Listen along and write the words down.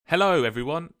Hello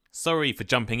everyone, sorry for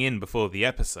jumping in before the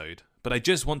episode, but I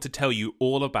just want to tell you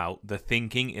all about the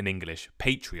Thinking in English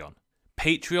Patreon.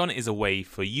 Patreon is a way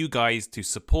for you guys to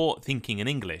support Thinking in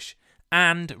English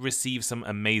and receive some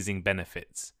amazing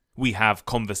benefits. We have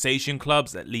conversation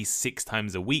clubs at least 6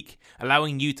 times a week,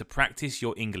 allowing you to practice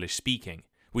your English speaking.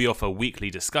 We offer weekly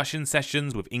discussion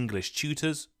sessions with English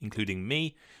tutors, including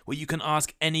me, where you can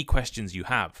ask any questions you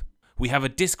have. We have a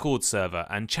Discord server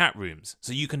and chat rooms,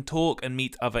 so you can talk and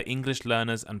meet other English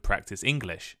learners and practice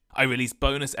English. I release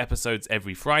bonus episodes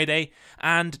every Friday,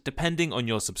 and depending on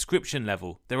your subscription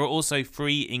level, there are also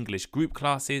free English group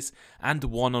classes and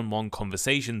one-on-one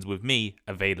conversations with me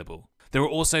available. There are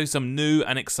also some new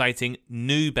and exciting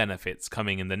new benefits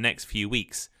coming in the next few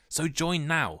weeks, so join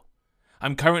now.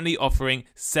 I'm currently offering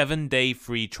 7-day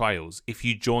free trials if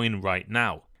you join right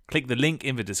now. Click the link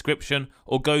in the description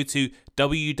or go to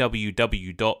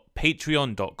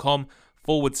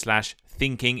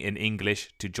www.patreon.com/thinkinginenglish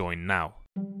to join now.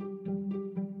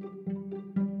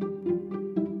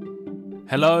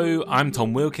 Hello, I'm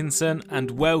Tom Wilkinson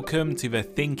and welcome to the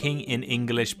Thinking in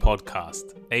English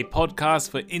podcast, a podcast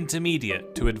for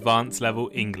intermediate to advanced level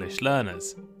English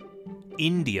learners.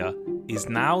 India is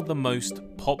now the most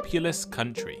populous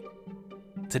country.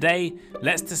 Today,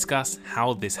 let's discuss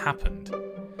how this happened,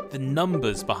 the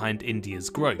numbers behind India's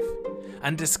growth,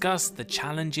 and discuss the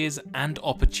challenges and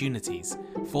opportunities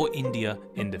for India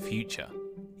in the future.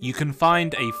 You can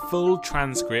find a full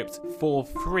transcript for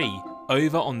free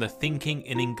over on the Thinking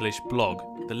in English blog,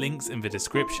 the link's in the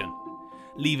description.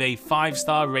 Leave a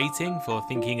 5-star rating for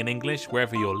Thinking in English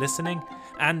wherever you're listening,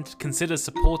 and consider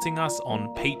supporting us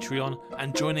on Patreon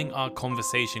and joining our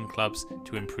conversation clubs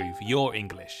to improve your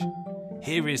English.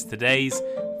 Here is today's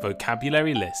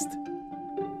vocabulary list.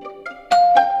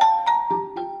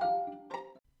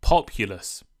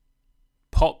 Populous.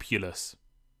 Populous.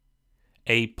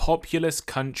 A populous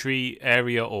country,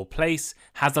 area or place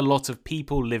has a lot of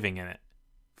people living in it.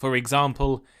 For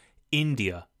example,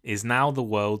 India is now the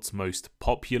world's most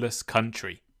populous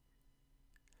country.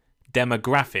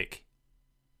 Demographic.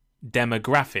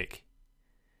 Demographic.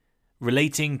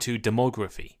 Relating to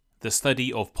demography, the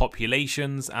study of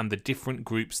populations and the different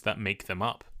groups that make them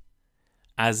up.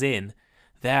 As in,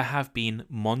 there have been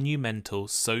monumental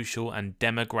social and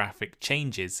demographic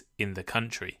changes in the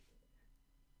country.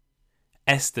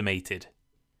 Estimated.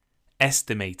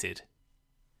 Estimated.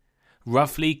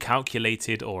 Roughly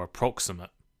calculated or approximate.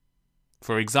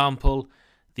 For example,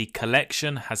 the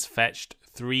collection has fetched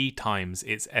 3 times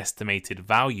its estimated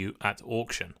value at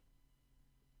auction.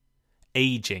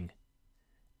 Aging.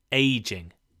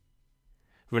 Aging.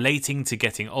 Relating to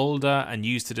getting older and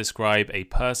used to describe a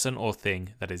person or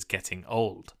thing that is getting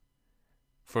old.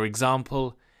 For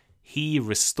example, he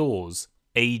restores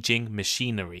aging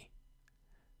machinery.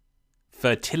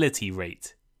 Fertility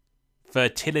rate.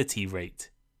 Fertility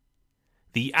rate.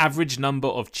 The average number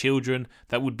of children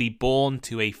that would be born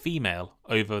to a female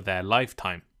over their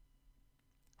lifetime.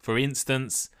 For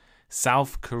instance,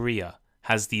 South Korea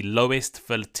has the lowest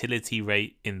fertility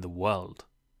rate in the world.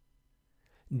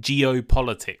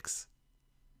 Geopolitics.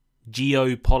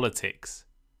 Geopolitics.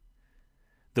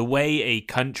 The way a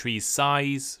country's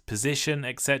size, position,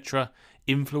 etc.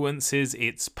 influences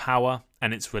its power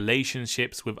and its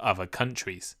relationships with other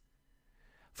countries.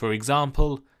 For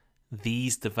example,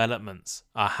 these developments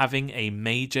are having a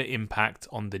major impact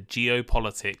on the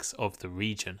geopolitics of the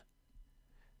region.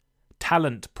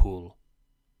 Talent pool.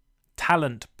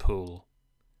 Talent pool.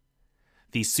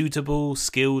 The suitable,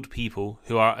 skilled people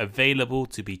who are available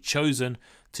to be chosen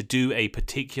to do a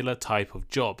particular type of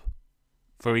job.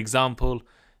 For example,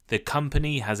 the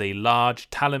company has a large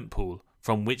talent pool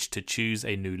from which to choose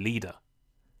a new leader.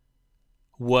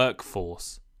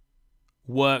 Workforce.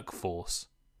 Workforce.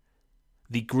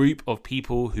 The group of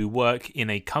people who work in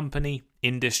a company,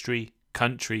 industry,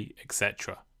 country,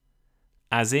 etc.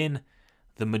 As in,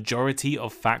 the majority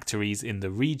of factories in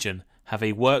the region have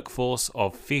a workforce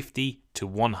of 50 to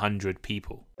 100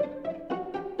 people.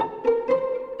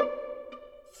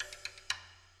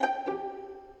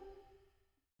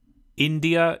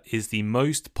 India is the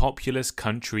most populous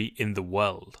country in the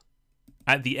world.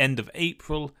 At the end of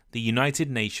April, the United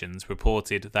Nations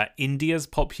reported that India's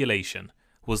population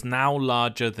was now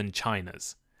larger than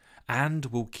China's and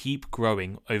will keep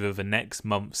growing over the next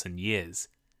months and years.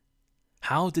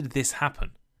 How did this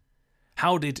happen?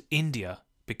 How did India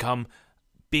become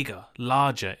bigger,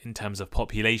 larger in terms of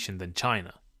population than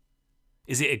China?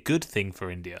 Is it a good thing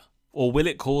for India, or will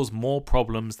it cause more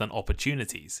problems than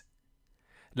opportunities?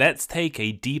 Let's take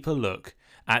a deeper look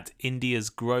at India's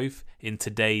growth in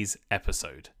today's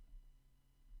episode.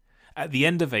 At the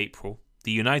end of April,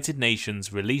 the United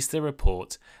Nations released a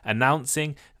report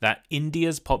announcing that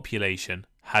India's population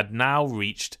had now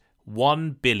reached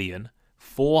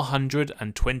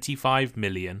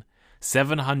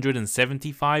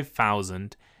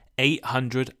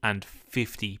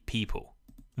 1,425,775,850 people.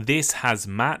 This has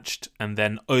matched and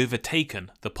then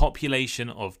overtaken the population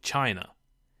of China.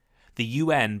 The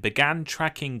UN began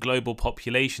tracking global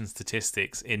population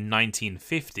statistics in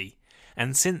 1950,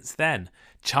 and since then,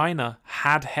 China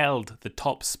had held the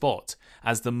top spot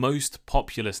as the most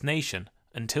populous nation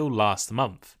until last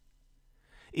month.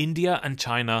 India and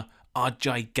China are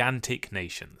gigantic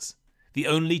nations, the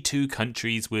only two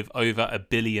countries with over 1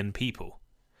 billion people,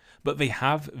 but they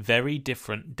have very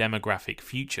different demographic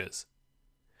futures.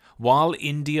 While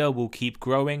India will keep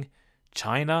growing,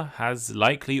 China has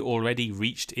likely already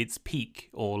reached its peak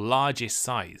or largest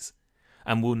size,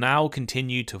 and will now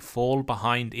continue to fall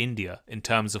behind India in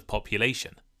terms of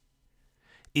population.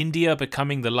 India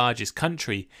becoming the largest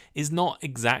country is not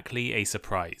exactly a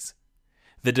surprise.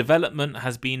 The development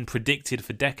has been predicted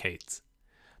for decades,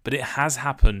 but it has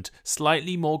happened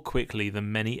slightly more quickly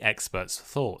than many experts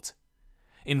thought.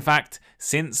 In fact,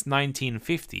 since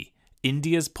 1950,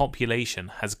 India's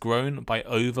population has grown by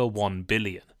over 1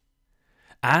 billion.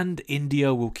 And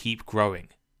India will keep growing.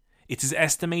 It is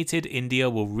estimated India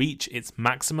will reach its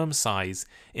maximum size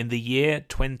in the year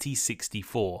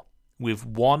 2064,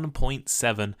 with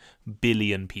 1.7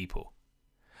 billion people.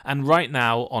 And right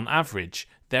now, on average,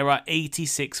 there are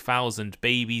 86,000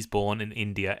 babies born in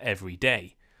India every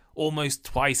day, almost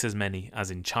twice as many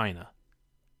as in China.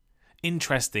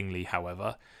 Interestingly,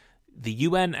 however, the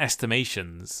UN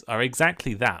estimations are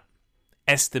exactly that,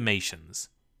 estimations.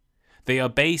 They are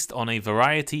based on a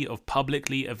variety of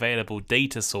publicly available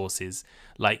data sources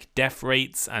like death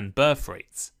rates and birth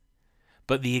rates.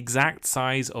 But the exact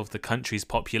size of the country's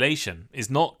population is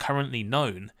not currently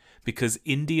known because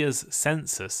India's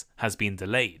census has been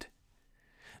delayed.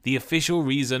 The official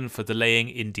reason for delaying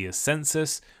India's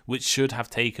census, which should have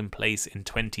taken place in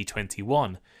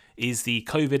 2021, is the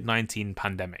COVID-19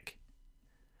 pandemic.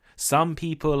 Some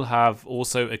people have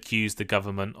also accused the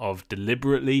government of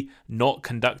deliberately not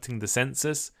conducting the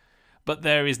census, but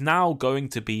there is now going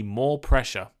to be more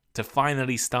pressure to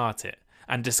finally start it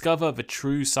and discover the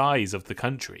true size of the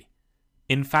country.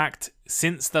 In fact,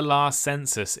 since the last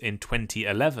census in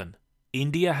 2011,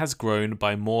 India has grown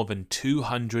by more than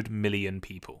 200 million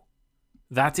people.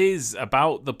 That is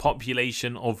about the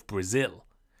population of Brazil.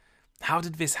 How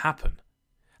did this happen?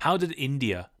 How did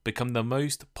India become the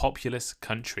most populous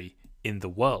country in the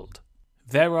world?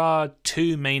 There are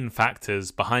two main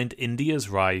factors behind India's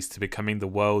rise to becoming the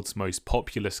world's most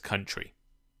populous country.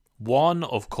 One,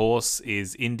 of course,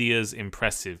 is India's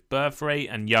impressive birth rate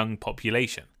and young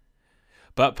population.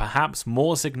 But perhaps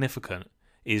more significant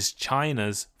is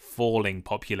China's falling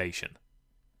population.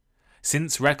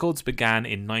 Since records began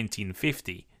in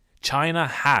 1950, China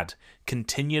had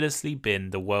continuously been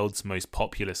the world's most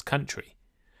populous country.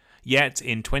 Yet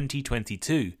in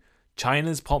 2022,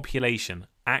 China's population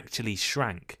actually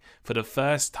shrank for the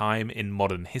first time in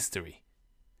modern history.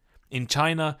 In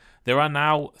China, there are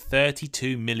now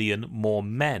 32 million more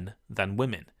men than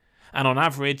women, and on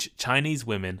average, Chinese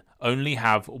women only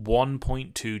have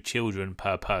 1.2 children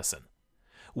per person,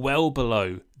 well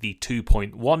below the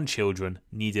 2.1 children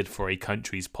needed for a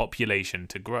country's population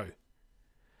to grow.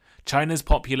 China's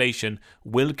population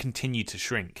will continue to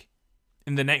shrink.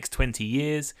 In the next 20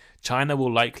 years, China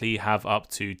will likely have up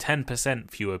to 10%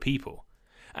 fewer people,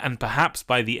 and perhaps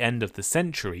by the end of the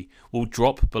century will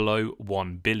drop below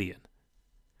 1 billion.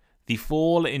 The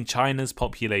fall in China's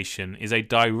population is a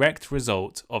direct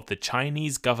result of the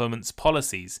Chinese government's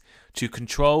policies to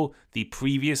control the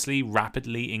previously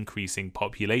rapidly increasing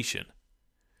population.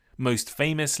 Most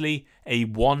famously, a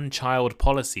one-child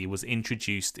policy was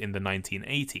introduced in the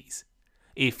 1980s.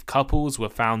 If couples were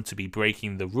found to be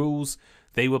breaking the rules,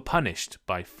 they were punished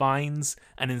by fines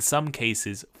and in some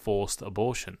cases forced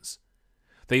abortions.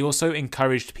 They also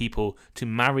encouraged people to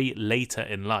marry later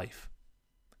in life.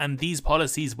 And these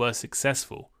policies were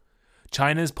successful.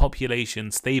 China's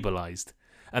population stabilized,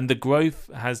 and the growth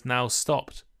has now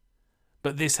stopped.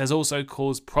 But this has also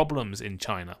caused problems in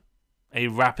China, a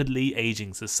rapidly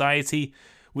aging society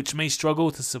which may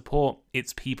struggle to support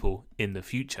its people in the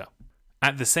future.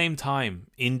 At the same time,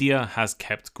 India has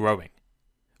kept growing.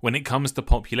 When it comes to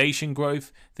population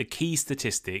growth, the key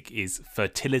statistic is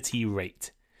fertility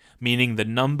rate, meaning the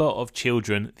number of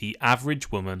children the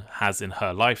average woman has in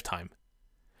her lifetime.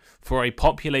 For a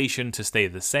population to stay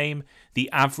the same, the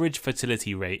average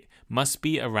fertility rate must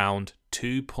be around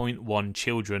 2.1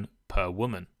 children per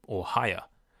woman or higher,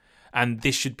 and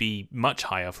this should be much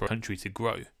higher for a country to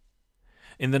grow.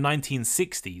 In the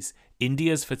 1960s,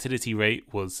 India's fertility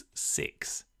rate was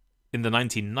 6. In the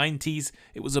 1990s,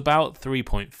 it was about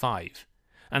 3.5.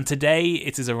 And today,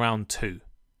 it is around 2.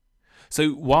 So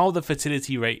while the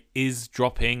fertility rate is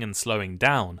dropping and slowing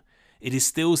down, it is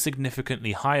still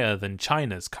significantly higher than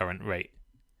China's current rate.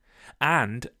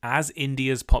 And as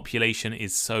India's population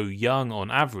is so young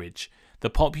on average, the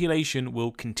population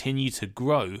will continue to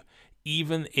grow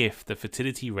even if the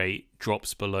fertility rate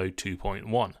drops below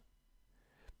 2.1.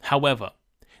 However,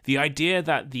 the idea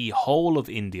that the whole of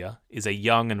India is a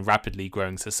young and rapidly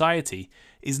growing society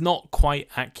is not quite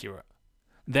accurate.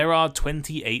 There are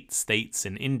 28 states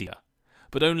in India,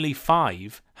 but only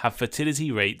 5 have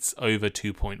fertility rates over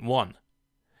 2.1.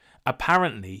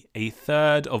 Apparently, a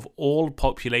third of all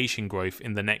population growth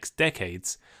in the next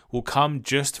decades will come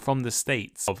just from the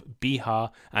states of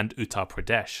Bihar and Uttar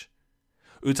Pradesh.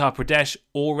 Uttar Pradesh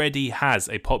already has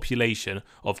a population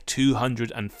of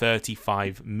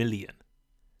 235 million.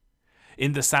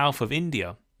 In the south of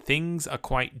India, things are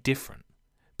quite different.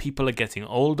 People are getting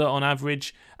older on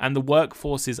average, and the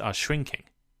workforces are shrinking.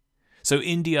 So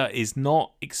India is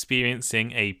not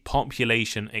experiencing a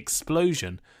population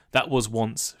explosion that was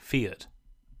once feared.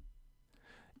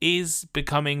 Is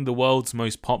becoming the world's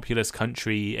most populous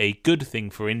country a good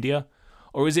thing for India,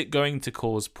 or is it going to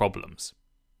cause problems?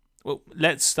 Well,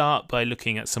 let's start by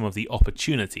looking at some of the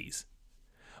opportunities.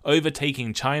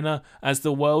 Overtaking China as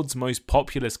the world's most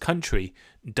populous country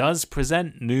does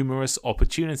present numerous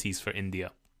opportunities for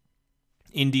India.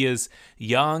 India's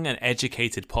young and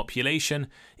educated population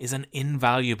is an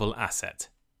invaluable asset.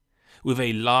 With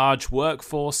a large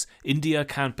workforce, India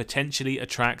can potentially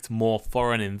attract more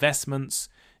foreign investments,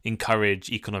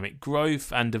 encourage economic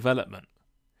growth and development.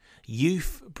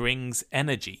 Youth brings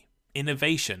energy,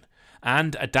 innovation,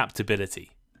 and adaptability,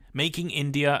 making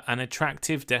India an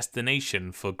attractive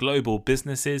destination for global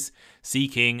businesses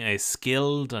seeking a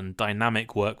skilled and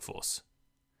dynamic workforce.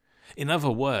 In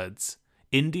other words,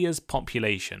 India's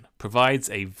population provides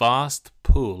a vast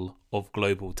pool of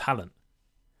global talent.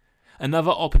 Another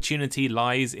opportunity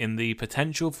lies in the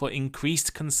potential for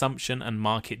increased consumption and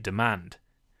market demand.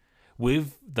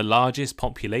 With the largest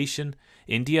population,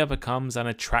 India becomes an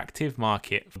attractive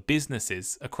market for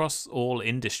businesses across all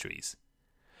industries.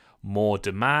 More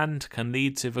demand can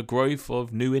lead to the growth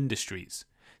of new industries,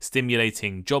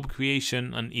 stimulating job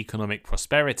creation and economic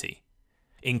prosperity.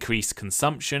 Increased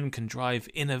consumption can drive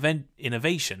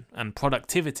innovation and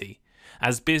productivity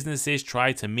as businesses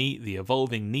try to meet the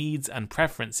evolving needs and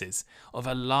preferences of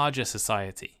a larger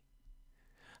society.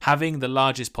 Having the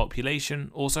largest population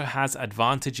also has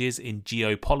advantages in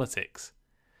geopolitics.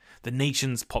 The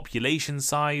nation's population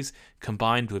size,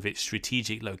 combined with its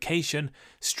strategic location,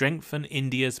 strengthen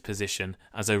India's position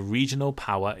as a regional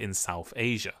power in South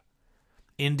Asia.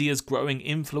 India's growing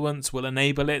influence will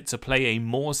enable it to play a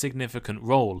more significant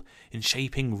role in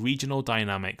shaping regional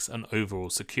dynamics and overall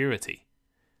security.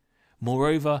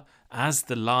 Moreover, as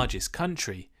the largest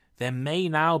country, there may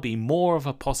now be more of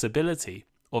a possibility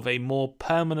of a more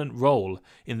permanent role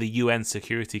in the UN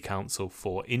Security Council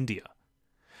for India.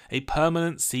 A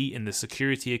permanent seat in the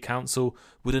Security Council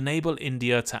would enable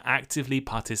India to actively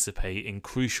participate in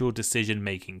crucial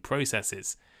decision-making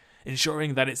processes,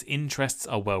 ensuring that its interests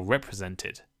are well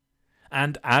represented.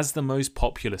 And as the most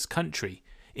populous country,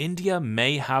 India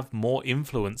may have more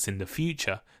influence in the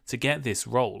future to get this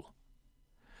role.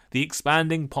 The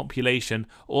expanding population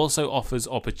also offers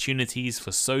opportunities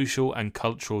for social and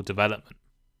cultural development.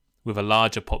 With a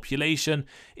larger population,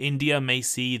 India may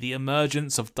see the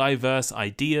emergence of diverse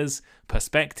ideas,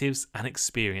 perspectives, and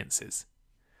experiences.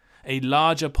 A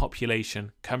larger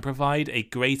population can provide a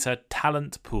greater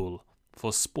talent pool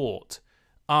for sport,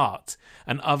 art,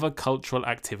 and other cultural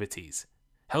activities,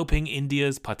 helping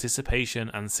India's participation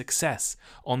and success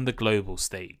on the global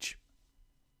stage.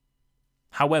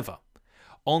 However,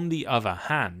 on the other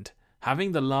hand,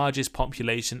 having the largest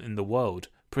population in the world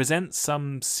presents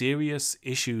some serious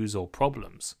issues or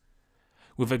problems.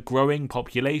 With a growing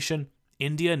population,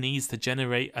 India needs to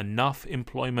generate enough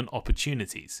employment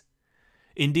opportunities.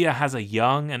 India has a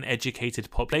young and educated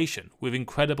population with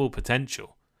incredible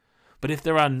potential, but if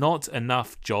there are not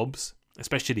enough jobs,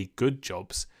 especially good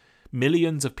jobs,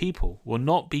 millions of people will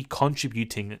not be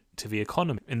contributing to the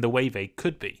economy in the way they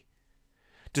could be.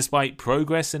 Despite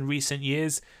progress in recent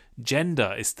years,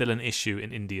 gender is still an issue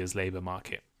in India's labour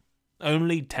market.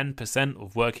 Only 10%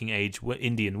 of working-age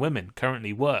Indian women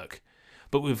currently work,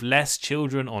 but with less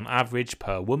children on average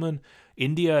per woman,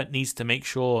 India needs to make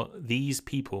sure these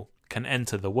people can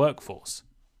enter the workforce.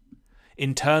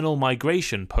 Internal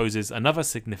migration poses another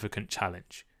significant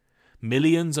challenge.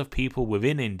 Millions of people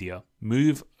within India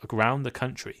move around the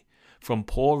country, from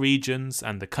poor regions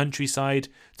and the countryside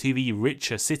to the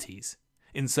richer cities,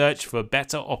 in search for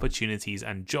better opportunities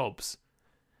and jobs.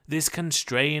 This can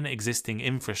strain existing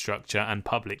infrastructure and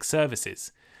public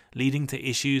services, leading to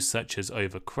issues such as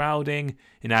overcrowding,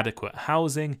 inadequate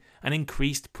housing, and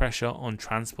increased pressure on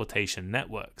transportation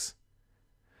networks.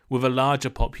 With a larger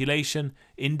population,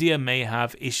 India may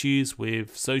have issues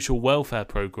with social welfare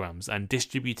programs and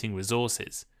distributing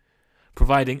resources.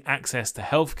 Providing access to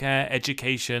healthcare,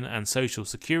 education, and social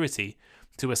security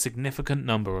to a significant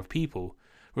number of people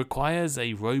requires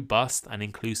a robust and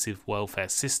inclusive welfare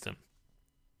system.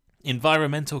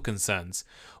 Environmental concerns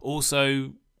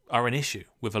also are an issue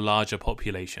with a larger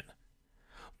population.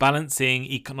 Balancing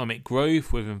economic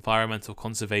growth with environmental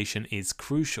conservation is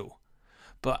crucial,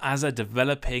 but as a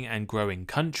developing and growing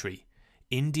country,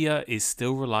 India is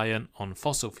still reliant on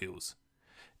fossil fuels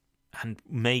and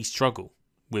may struggle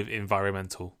with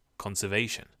environmental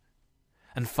conservation.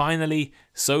 And finally,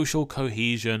 social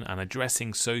cohesion and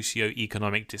addressing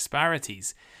socio-economic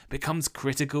disparities becomes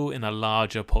critical in a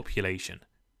larger population.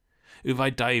 With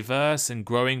a diverse and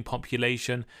growing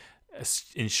population,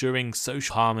 ensuring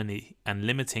social harmony and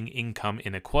limiting income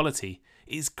inequality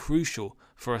is crucial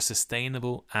for a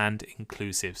sustainable and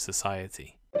inclusive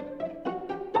society.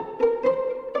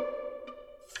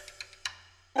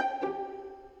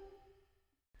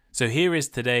 So here is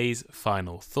today's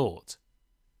final thought.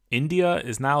 India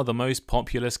is now the most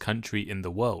populous country in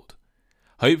the world.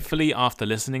 Hopefully, after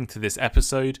listening to this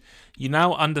episode, you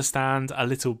now understand a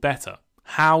little better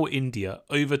how India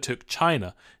overtook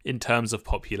China in terms of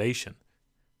population.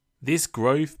 This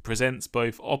growth presents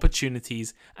both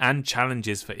opportunities and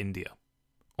challenges for India.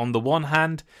 On the one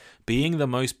hand, being the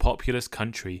most populous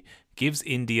country gives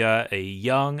India a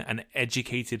young and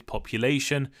educated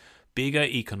population, bigger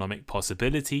economic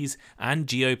possibilities, and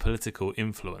geopolitical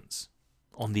influence.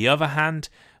 On the other hand,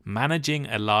 managing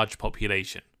a large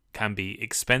population can be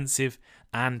expensive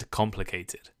and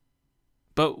complicated.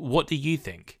 But what do you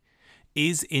think?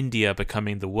 Is India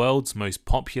becoming the world's most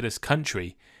populous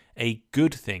country a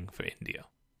good thing for India?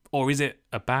 Or is it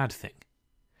a bad thing?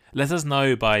 Let us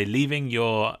know by leaving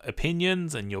your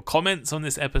opinions and your comments on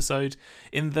this episode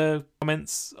in the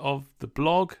comments of the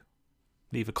blog.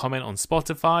 Leave a comment on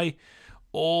Spotify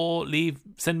or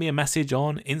send me a message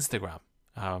on Instagram.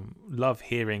 Love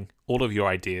hearing all of your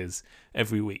ideas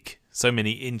every week. So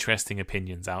many interesting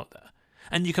opinions out there.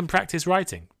 And you can practice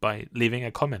writing by leaving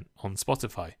a comment on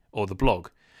Spotify or the blog.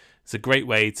 It's a great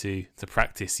way to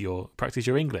practice your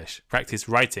English, practice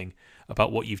writing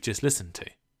about what you've just listened to.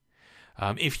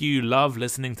 If you love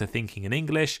listening to Thinking in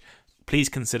English, please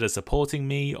consider supporting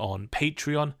me on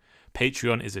Patreon.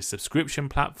 Patreon is a subscription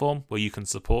platform where you can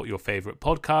support your favorite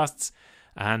podcasts,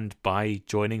 and by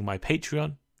joining my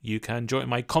Patreon, you can join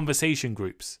my conversation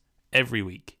groups every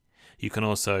week. You can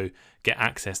also get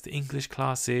access to English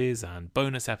classes and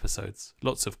bonus episodes,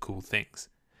 lots of cool things.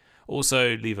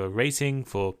 Also, leave a rating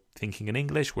for Thinking in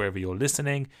English wherever you're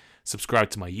listening. Subscribe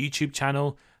to my YouTube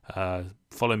channel.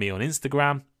 Follow me on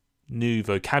Instagram. New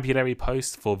vocabulary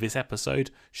posts for this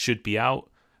episode should be out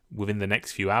within the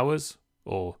next few hours,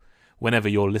 or whenever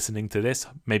you're listening to this,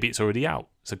 maybe it's already out.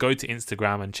 So go to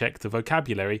Instagram and check the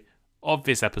vocabulary of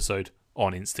this episode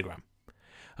on Instagram.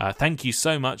 Thank you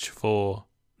so much for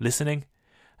listening.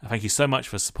 Thank you so much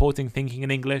for supporting Thinking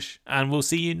in English, and we'll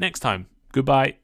see you next time. Goodbye.